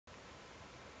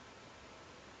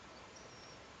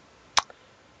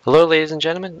Hello ladies and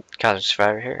gentlemen, Cosmic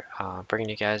Survivor here, bringing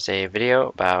you guys a video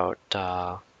about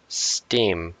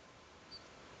Steam.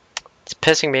 It's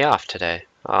pissing me off today.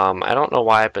 I don't know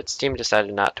why, but Steam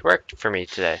decided not to work for me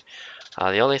today.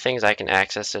 The only things I can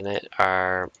access in it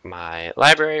are my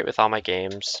library with all my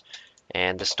games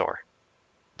and the store.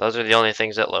 Those are the only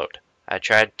things that load. I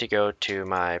tried to go to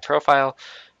my profile,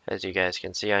 as you guys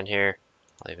can see on here.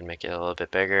 I'll even make it a little bit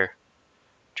bigger.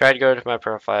 Tried to go to my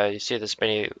profile. You see the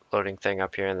spinny loading thing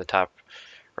up here in the top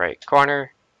right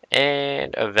corner,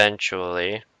 and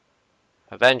eventually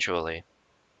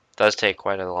does take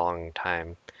quite a long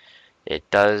time. It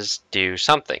does do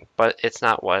something, but it's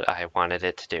not what I wanted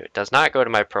it to do. It does not go to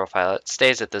my profile. It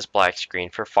stays at this black screen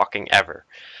for fucking ever.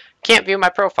 Can't view my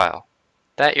profile.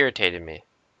 That irritated me.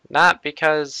 Not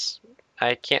because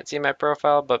I can't see my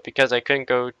profile, but because I couldn't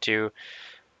go to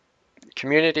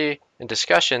community and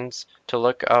discussions to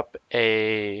look up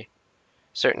a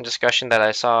certain discussion that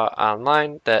I saw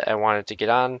online that I wanted to get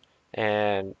on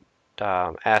and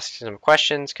ask some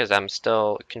questions because I'm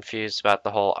still confused about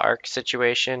the whole ARC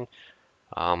situation.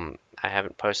 I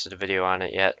haven't posted a video on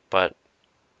it yet, but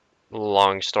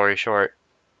long story short,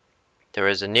 there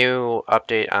was a new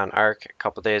update on ARC a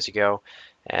couple days ago,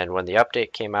 and when the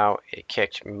update came out, it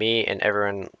kicked me and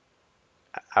everyone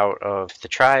out of the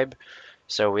tribe.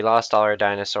 So we lost all our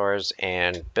dinosaurs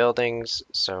and buildings,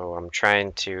 so I'm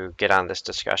trying to get on this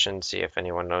discussion, see if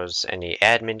anyone knows any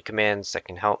admin commands that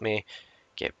can help me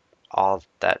get all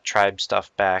that tribe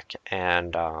stuff back.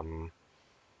 And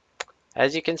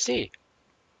as you can see,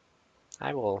 I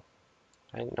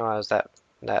didn't know I was that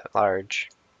large.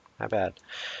 My bad.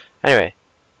 Anyway,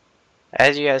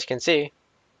 as you guys can see,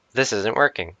 this isn't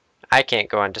working. I can't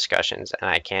go on discussions, and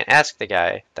I can't ask the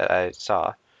guy that I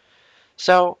saw.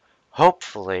 So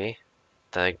hopefully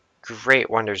the great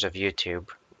wonders of YouTube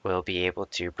will be able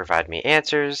to provide me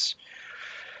answers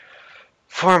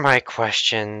for my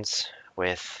questions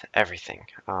with everything.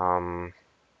 I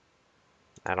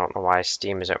don't know why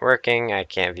Steam isn't working. I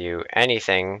can't view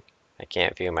anything. I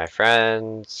can't view my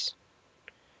friends.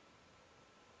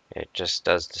 It just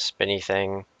does the spinny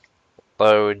thing.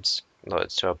 Loads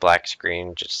to a black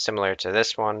screen, just similar to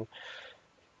this one.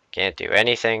 Can't do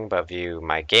anything but view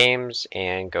my games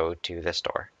and go to the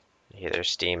store. Either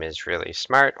Steam is really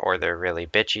smart or they're really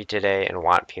bitchy today and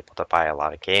want people to buy a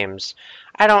lot of games.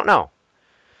 I don't know.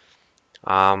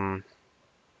 Um,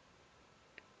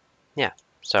 yeah,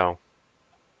 so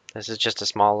this is just a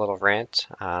small little rant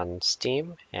on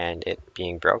Steam and it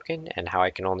being broken and how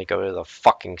I can only go to the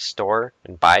fucking store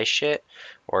and buy shit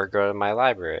or go to my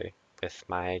library with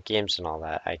my games and all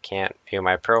that. I can't view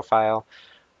my profile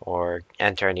or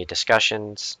enter any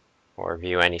discussions or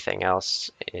view anything else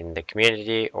in the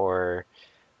community or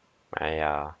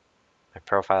my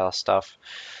profile stuff.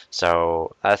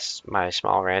 So that's my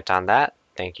small rant on that.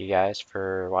 Thank you guys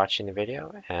for watching the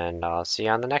video, and I'll see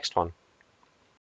you on the next one.